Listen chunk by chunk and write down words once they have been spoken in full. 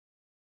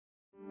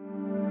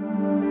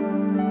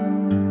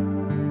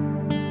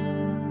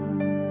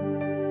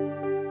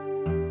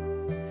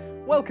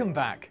Welcome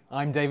back.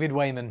 I'm David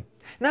Wayman.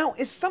 Now,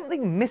 is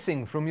something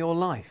missing from your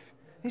life?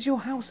 Is your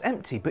house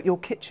empty but your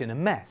kitchen a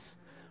mess?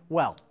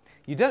 Well,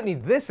 you don't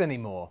need this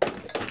anymore.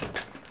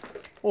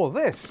 Or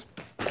this.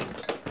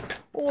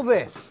 Or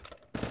this.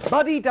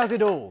 Buddy does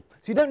it all.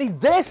 So you don't need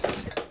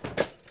this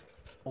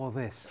or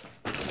this.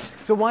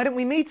 So why don't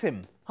we meet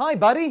him? Hi,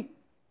 Buddy.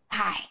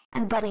 Hi,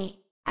 I'm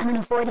Buddy. I'm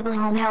an affordable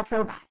home help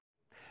robot.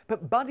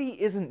 But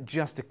Buddy isn't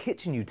just a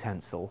kitchen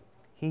utensil.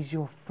 He's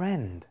your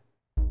friend.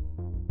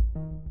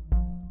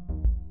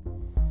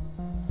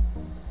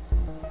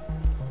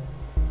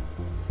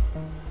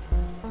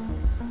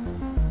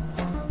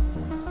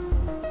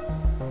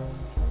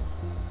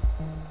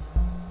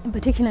 In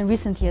particular, in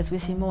recent years, we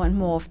see more and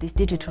more of these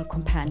digital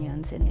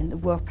companions in the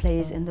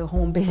workplace, in the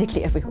home,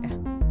 basically everywhere.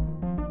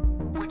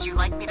 Would you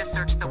like me to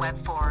search the web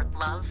for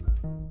love?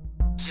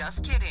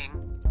 Just kidding.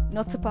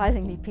 Not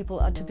surprisingly, people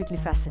are typically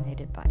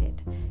fascinated by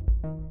it.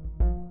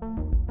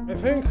 I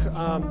think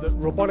the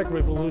robotic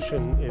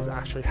revolution is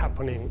actually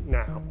happening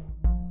now.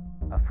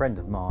 A friend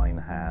of mine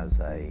has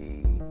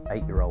a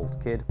 8-year-old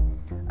kid,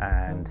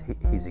 and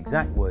his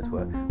exact words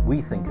were,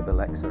 "We think of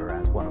Alexa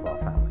as one of our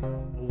family."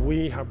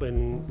 We have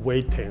been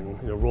waiting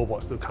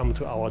robots to come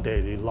to our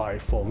daily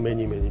life for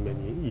many, many,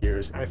 many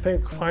years. I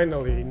think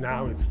finally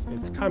now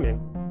it's coming.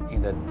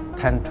 In the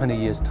 10, 20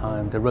 years'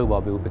 time, the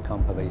robot will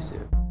become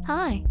pervasive.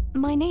 Hi,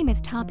 my name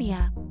is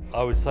Tapia.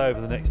 I would say over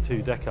the next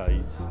 2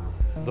 decades,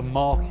 the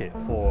market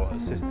for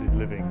assisted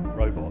living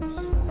robots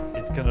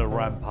is going to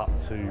ramp up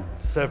to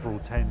several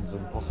tens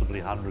and possibly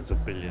hundreds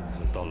of billions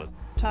of dollars.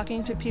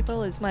 Talking to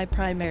people is my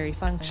primary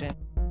function.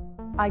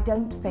 I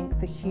don't think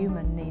the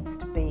human needs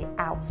to be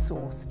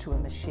outsourced to a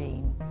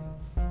machine.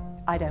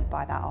 I don't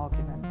buy that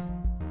argument.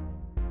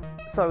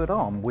 So at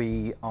Arm,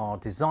 we are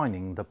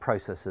designing the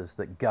processors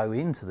that go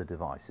into the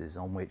devices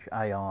on which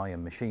AI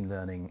and machine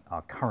learning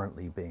are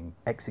currently being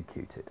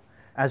executed.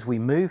 As we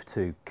move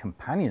to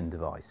companion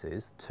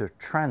devices to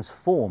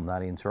transform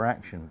that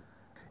interaction,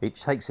 it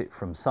takes it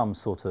from some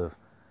sort of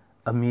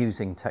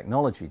amusing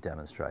technology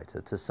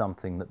demonstrator to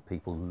something that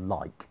people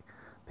like,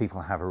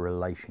 people have a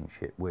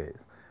relationship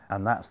with.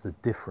 And that's the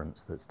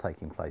difference that's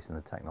taking place in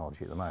the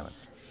technology at the moment.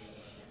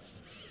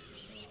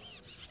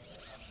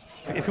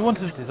 If you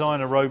wanted to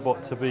design a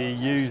robot to be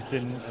used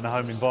in a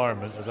home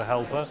environment as a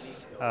helper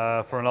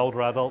for an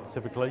older adult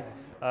typically,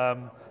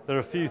 there are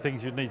a few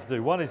things you'd need to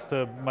do. One is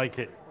to make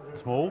it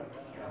small,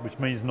 which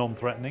means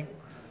non-threatening.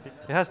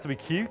 It has to be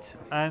cute,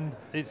 and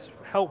it's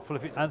helpful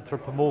if it's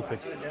anthropomorphic.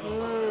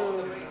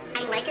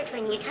 I like it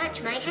when you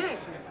touch my head.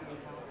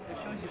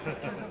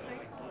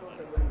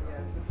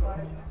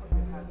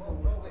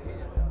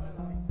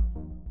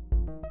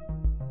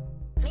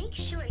 Make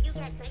sure you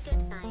get the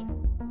good side.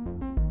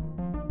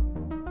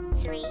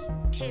 3,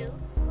 2,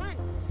 1.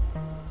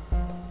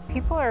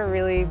 People are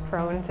really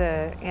prone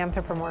to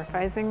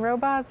anthropomorphizing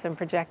robots and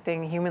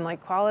projecting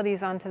human-like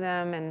qualities onto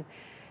them, and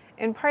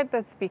in part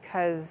that's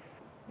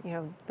because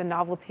the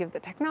novelty of the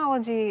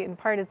technology, in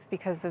part it's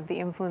because of the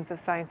influence of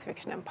science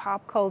fiction and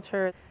pop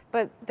culture.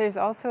 But there's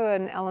also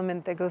an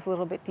element that goes a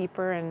little bit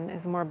deeper and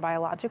is more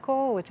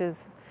biological, which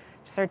is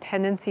just our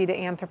tendency to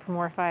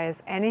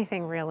anthropomorphize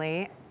anything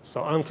really.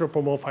 So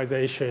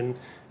anthropomorphization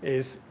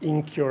is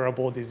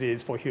incurable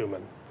disease for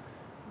human.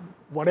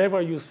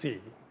 Whatever you see,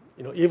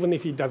 even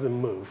if it doesn't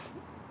move,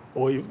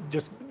 or you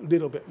just a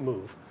little bit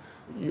move,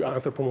 you're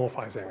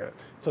anthropomorphizing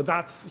it. So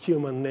that's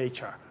human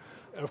nature.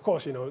 Of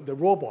course, the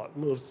robot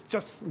moves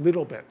just a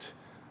little bit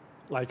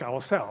like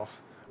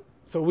ourselves.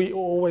 So we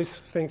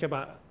always think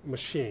about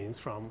machines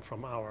from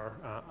our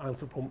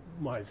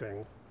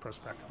anthropomizing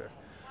perspective.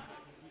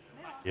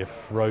 If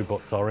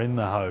robots are in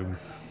the home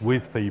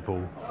with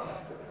people,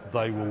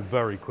 they will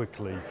very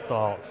quickly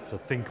start to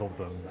think of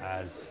them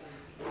as,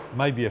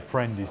 maybe a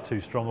friend is too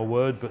strong a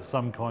word, but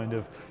some kind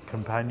of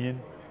companion.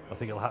 I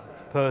think it'll happen,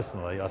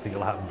 personally, I think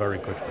it'll happen very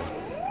quickly.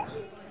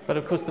 But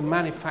of course the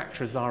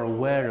manufacturers are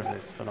aware of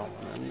this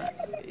phenomenon.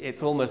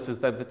 It's almost as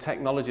though the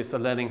technologists are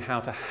learning how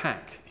to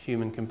hack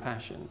human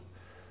compassion.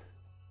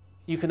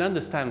 You can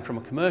understand from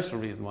a commercial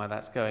reason why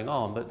that's going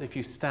on, but if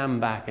you stand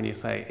back and you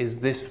say, is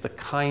this the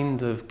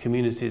kind of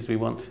communities we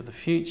want for the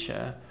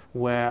future,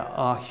 where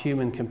our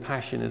human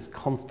compassion is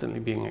constantly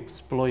being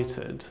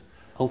exploited,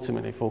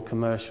 ultimately for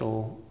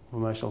commercial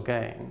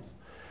gains?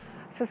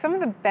 So some of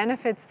the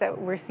benefits that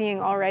we're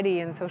seeing already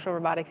in social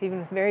robotics, even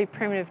with very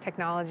primitive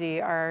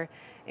technology, are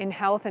in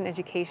health and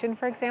education,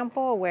 for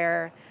example,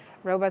 where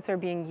robots are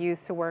being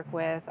used to work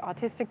with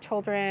autistic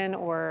children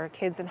or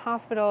kids in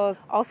hospitals.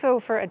 Also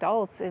for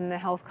adults in the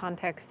health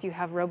context, you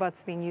have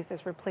robots being used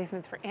as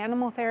replacements for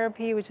animal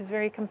therapy, which is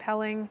very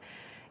compelling.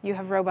 You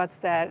have robots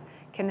that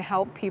can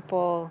help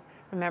people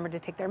remember to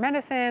take their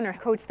medicine or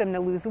coach them to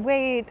lose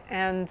weight,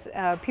 and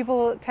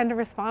people tend to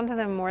respond to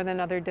them more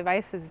than other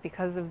devices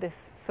because of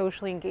this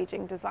socially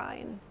engaging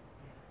design.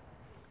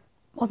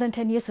 More than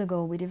 10 years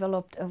ago, we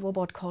developed a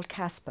robot called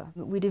Casper.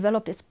 We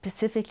developed it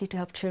specifically to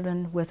help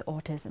children with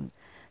autism.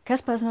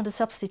 Casper is not a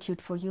substitute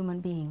for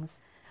human beings,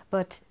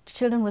 But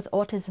children with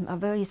autism are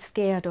very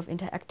scared of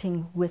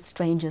interacting with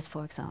strangers,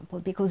 for example,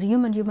 because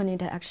human-human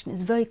interaction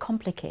is very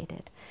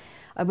complicated.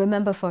 I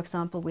remember, for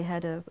example, we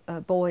had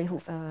a boy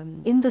who,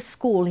 in the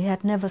school, he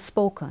had never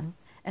spoken.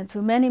 And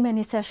through many,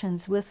 many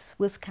sessions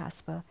with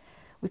Casper,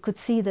 we could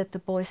see that the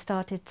boy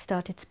started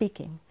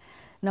speaking.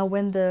 Now,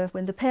 when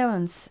the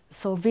parents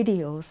saw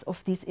videos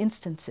of these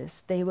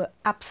instances, they were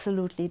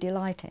absolutely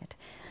delighted.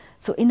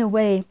 So in a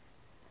way,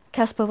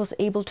 Casper was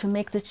able to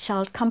make this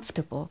child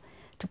comfortable,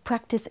 to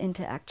practice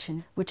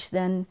interaction, which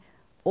then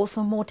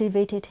also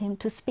motivated him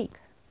to speak.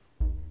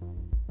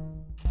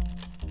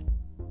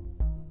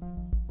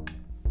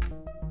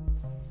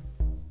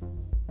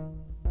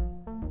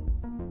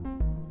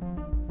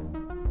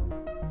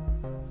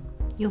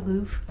 You'll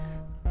move.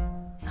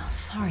 Oh,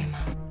 sorry,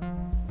 Mum.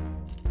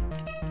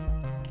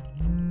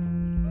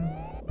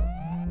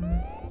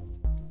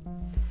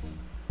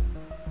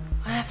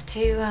 I have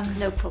to,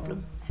 no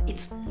problem.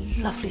 It's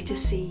lovely to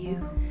see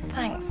you.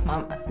 Thanks,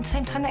 Mum.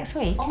 Same time next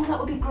week? Oh, that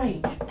would be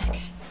great. Okay.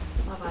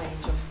 Bye-bye,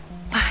 Angel.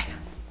 Bye.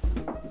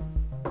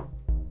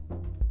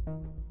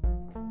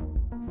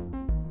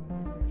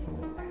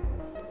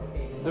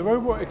 The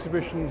robot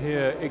exhibition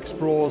here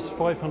explores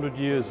 500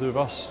 years of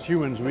us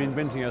humans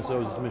reinventing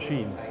ourselves as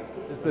machines.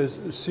 There's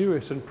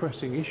serious and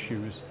pressing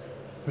issues,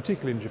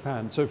 particularly in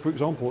Japan. So, for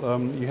example,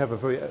 you have a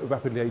very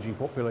rapidly aging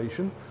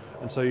population,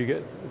 and so you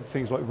get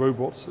things like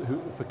robots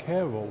for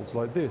care roles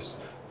like this.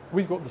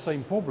 We've got the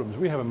same problems.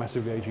 We have a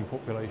massively aging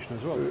population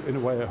as well. In a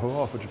way, a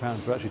hurrah for Japan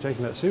for actually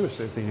taking that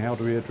seriously, thinking how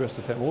do we address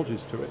the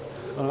technologies to it.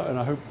 And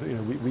I hope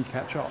that we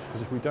catch up,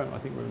 because if we don't, I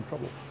think we're in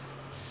trouble.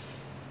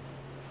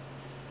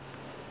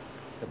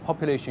 The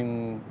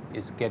population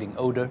is getting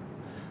older,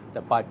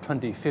 that by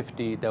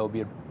 2050 there will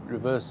be a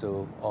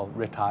reversal of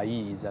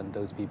retirees and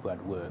those people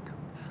at work.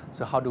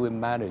 So how do we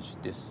manage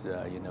this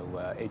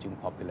aging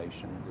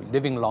population?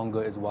 Living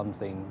longer is one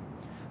thing,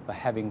 but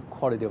having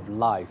quality of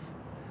life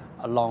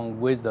along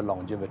with the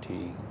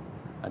longevity,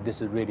 and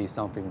this is really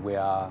something we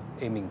are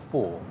aiming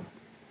for.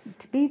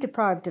 To be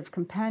deprived of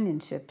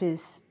companionship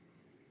is,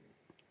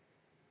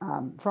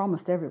 for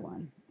almost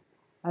everyone,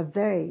 a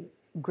very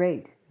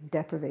great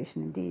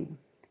deprivation indeed.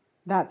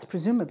 That's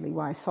presumably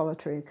why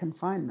solitary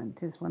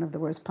confinement is one of the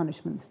worst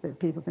punishments that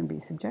people can be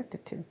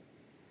subjected to.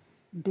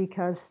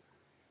 Because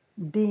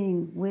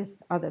being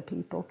with other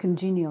people,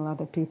 congenial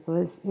other people,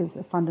 is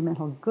a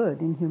fundamental good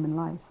in human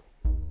life.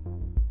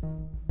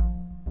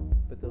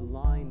 But the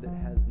line that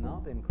has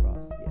not been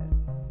crossed yet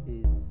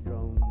is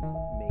drones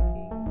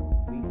making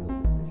lethal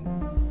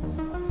decisions.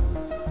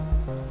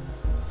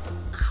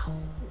 Ow.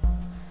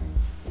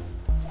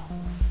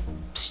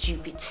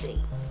 Stupid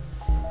thing.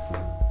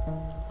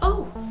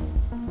 Oh!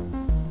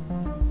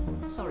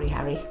 Sorry,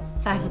 Harry.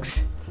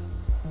 Thanks.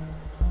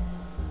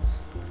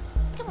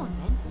 Come on,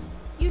 then.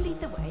 You lead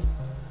the way.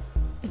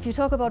 If you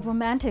talk about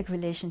romantic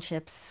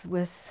relationships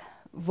with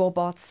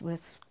robots,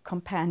 with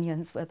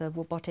companions, whether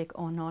robotic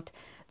or not,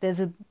 there's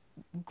a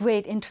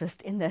great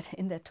interest in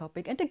that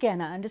topic. And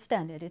again, I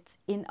understand it. It's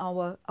in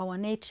our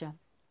nature.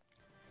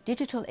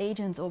 Digital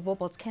agents or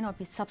robots cannot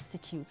be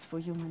substitutes for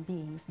human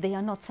beings. They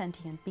are not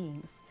sentient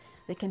beings.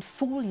 They can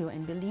fool you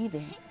in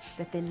believing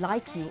that they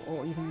like you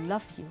or even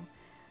love you,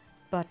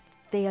 but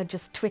they are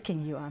just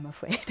tricking you, I'm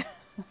afraid.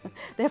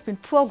 They have been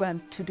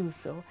programmed to do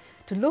so,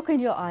 to look in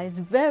your eyes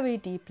very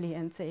deeply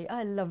and say,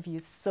 I love you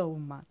so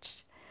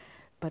much.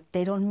 But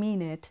they don't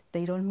mean it.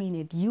 They don't mean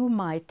it. You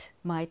might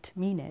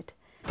mean it.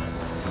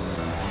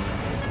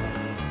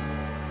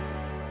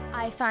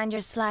 I find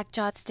your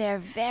slack-jawed stare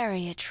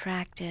very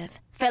attractive.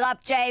 Fill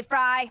up, J.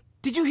 Fry.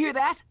 Did you hear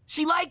that?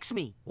 She likes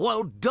me.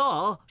 Well,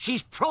 duh.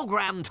 She's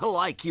programmed to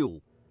like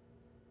you.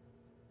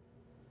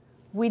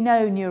 We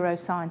know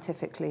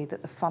neuroscientifically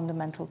that the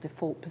fundamental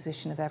default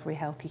position of every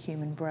healthy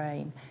human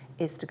brain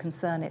is to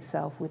concern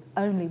itself with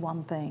only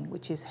one thing,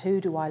 which is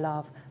who do I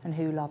love and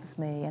who loves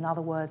me. In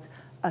other words,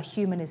 a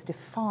human is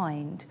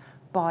defined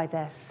by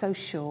their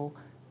social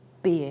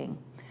being.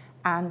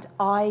 And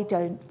I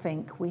don't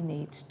think we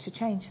need to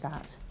change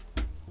that.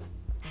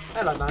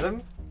 Hello, madam.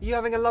 Are you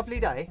having a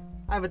lovely day?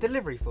 I have a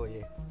delivery for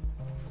you.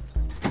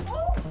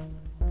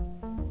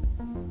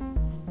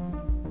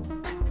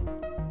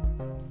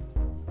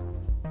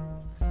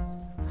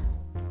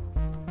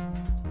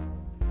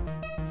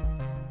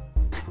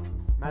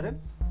 Madam?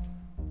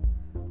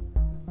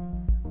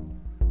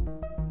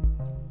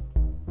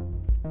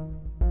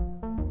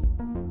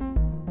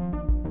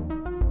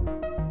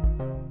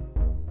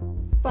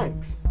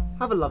 Thanks.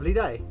 Have a lovely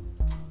day.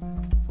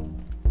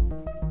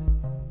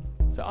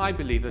 So I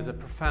believe there's a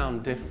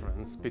profound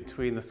difference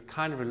between this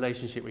kind of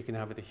relationship we can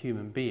have with a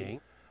human being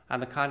and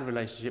the kind of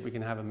relationship we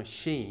can have with a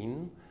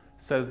machine.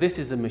 So this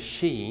is a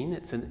machine,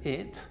 it's an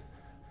it.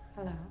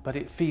 Hello. But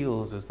it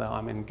feels as though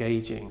I'm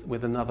engaging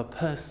with another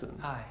person.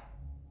 Hi.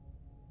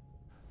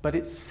 But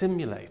it's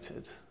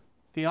simulated.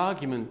 The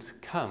argument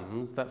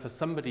comes that for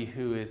somebody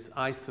who is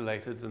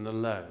isolated and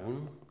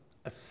alone,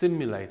 a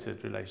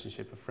simulated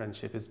relationship of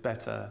friendship is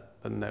better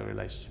than no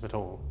relationship at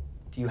all.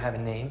 Do you have a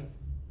name?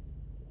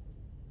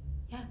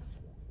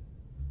 Yes.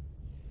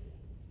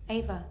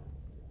 Ava.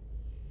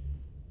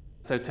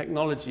 So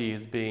technology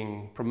is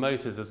being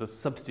promoted as a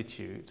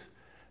substitute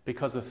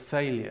because of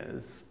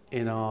failures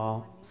in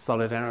our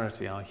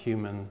solidarity, our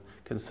human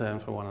concern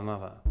for one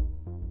another.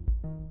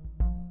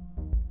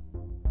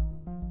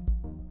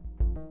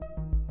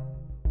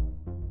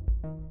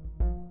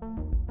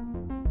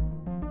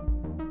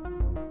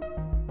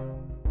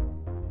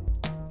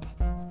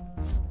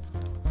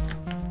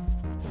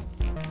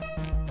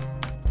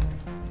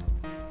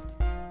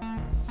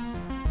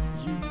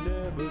 You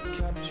never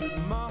captured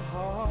my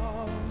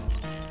heart.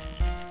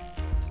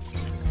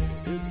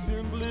 It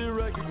simply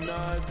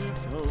recognized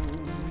its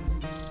home.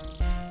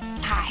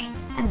 Hi,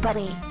 I'm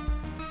Buddy.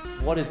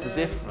 What is the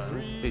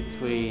difference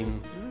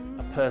between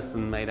a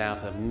person made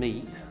out of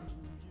meat,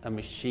 a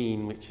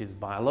machine which is a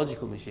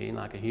biological machine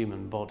like a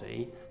human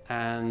body,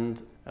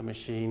 and a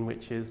machine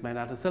which is made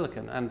out of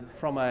silicon? And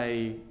from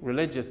a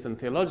religious and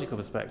theological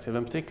perspective,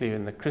 and particularly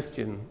in the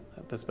Christian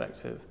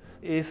perspective,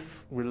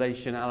 if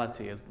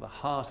relationality is the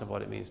heart of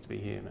what it means to be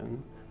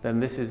human, then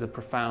this is a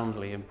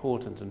profoundly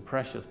important and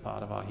precious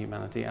part of our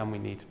humanity, and we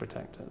need to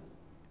protect it.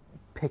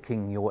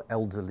 Picking your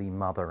elderly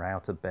mother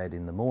out of bed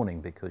in the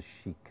morning because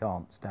she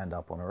can't stand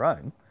up on her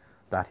own,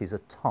 that is a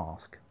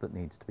task that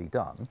needs to be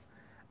done.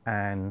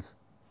 And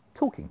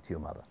talking to your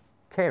mother,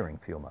 caring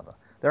for your mother,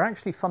 they're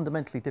actually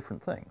fundamentally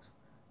different things.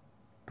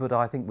 But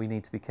I think we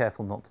need to be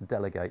careful not to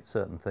delegate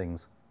certain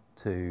things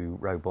to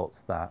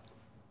robots that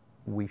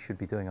we should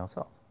be doing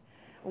ourselves.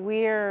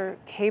 We're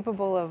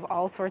capable of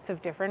all sorts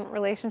of different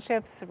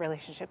relationships,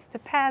 relationships to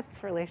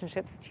pets,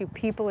 relationships to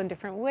people in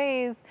different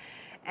ways.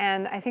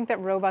 And I think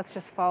that robots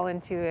just fall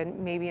into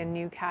maybe a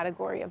new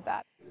category of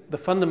that. The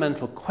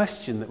fundamental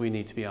question that we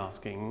need to be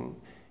asking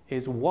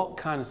is, what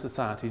kind of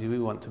society do we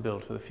want to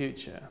build for the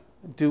future?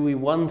 Do we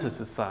want a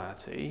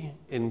society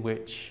in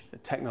which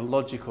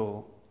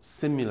technological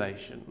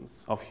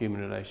simulations of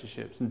human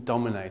relationships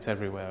dominate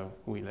everywhere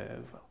we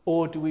live?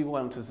 Or do we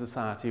want a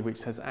society which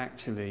says,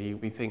 actually,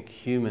 we think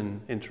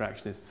human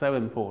interaction is so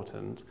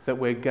important that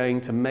we're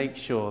going to make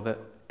sure that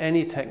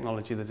any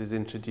technology that is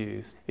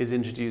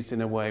introduced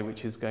in a way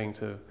which is going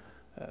to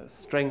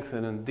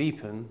strengthen and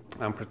deepen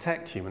and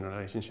protect human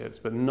relationships,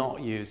 but not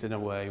used in a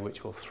way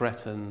which will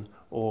threaten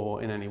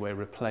or in any way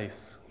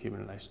replace human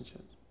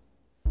relationships?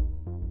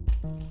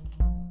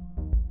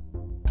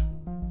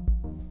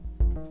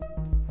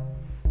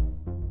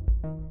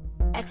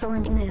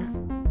 Excellent move.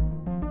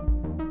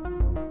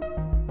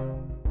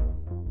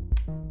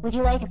 Would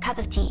you like a cup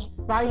of tea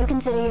while you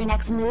consider your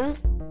next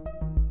move?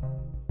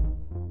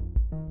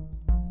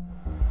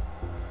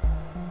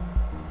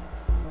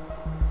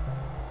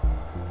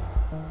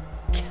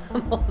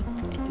 Come on,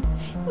 then.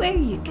 Where are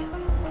you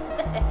going?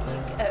 There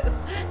you go.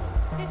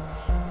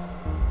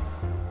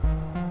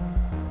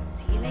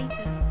 See you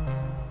later.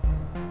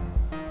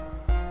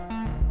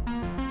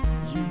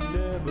 You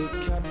never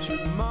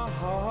captured my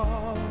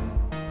heart.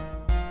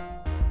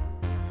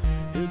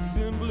 It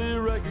simply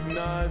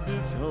recognized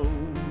its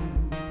home.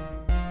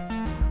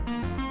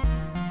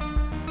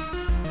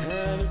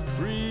 And it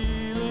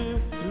freely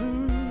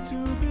flew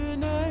to be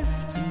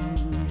next to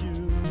you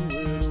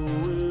in a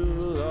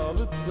will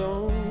of its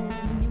own.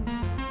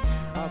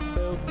 I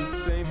felt the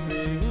same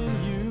thing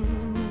in you.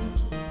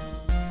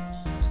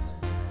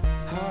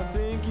 I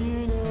think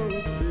you know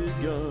it's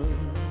begun.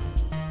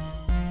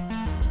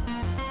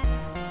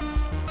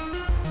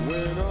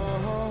 When our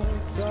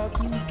hearts are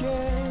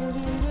together,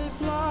 they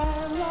fly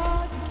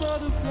like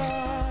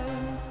butterflies.